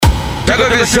Pega a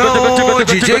visão,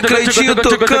 DJ Cleitinho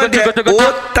tocando é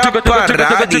outra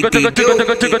parada, entendeu?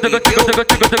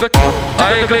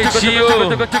 Aí, Cleitinho,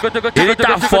 ele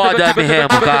tá foda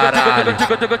mesmo, caralho.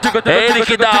 É ele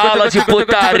que dá aula de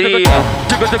putaria.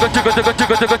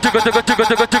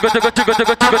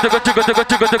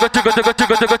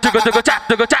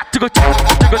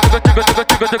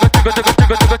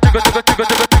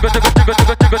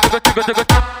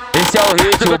 Esse é o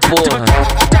ritmo, porra.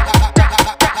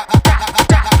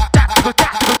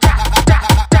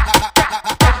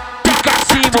 Fica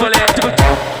assim, moleque.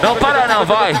 Não para não,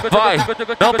 vai.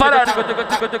 Não para não.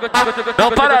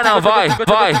 Não para não, vai.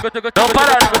 Não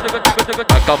para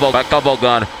não.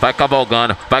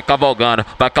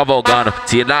 Vai cavalgando.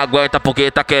 Se não aguenta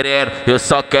porque tá querendo, eu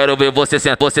só quero ver você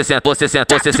sentando. Vai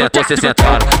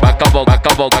cavalgando.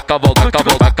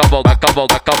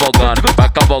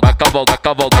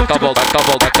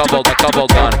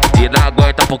 Se não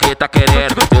aguenta porque tá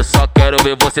querendo, eu só quero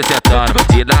ver você sentando.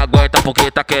 Se não aguenta porque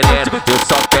tá querendo, eu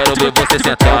só quero ver você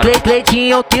sentando.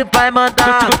 Cleitinho que vai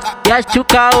mandar e a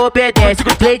tchuca obedece.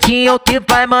 Cleitinho que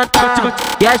vai mandar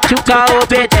e a tchuca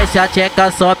obedece. A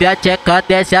tcheca sobe, a tcheca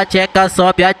desce, a tcheca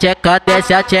sobe, a tcheca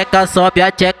desce, a tcheca sobe,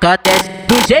 a tcheca desce.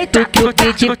 Do jeito que o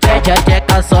beat pede, a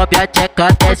tcheca sobe, a tcheca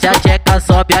desce, a tcheca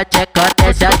sobe, a tcheca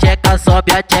desce, a tcheca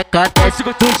sobe, a tcheca desce.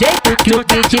 Do jeito que o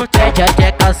beat pede, a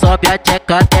tcheca sobe, a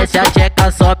tcheca desce, a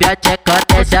tcheca sobe, a tcheca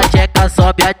desce, a tcheca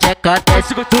sobe, a tcheca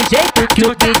desce. Do jeito que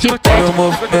o beat pede. Olha o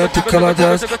movimento que ela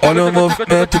desce, olha o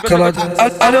movimento que ela desce.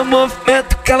 Olha o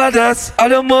movimento que ela desce,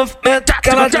 olha o movimento que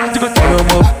ela desce. Olha o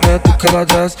movimento que ela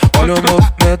desce, olha o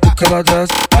movimento que ela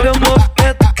desce. Olha o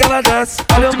movimento que ela desce,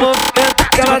 olha o movimento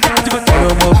que ela desce. Olha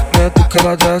o movimento que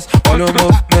ela desce, olha o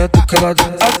movimento que ela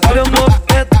desce. Olha o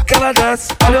movimento que ela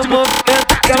desce, olha o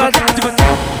movimento que ela desce.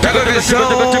 Pega a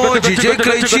visão, DJ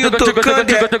Cleitinho tocando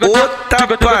é outra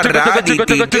parada,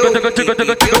 entendeu?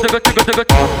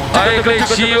 Aí,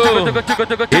 Cleitinho,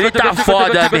 ele tá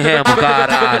foda mesmo,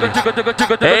 caralho.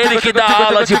 É ele que dá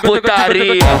aula de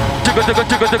putaria.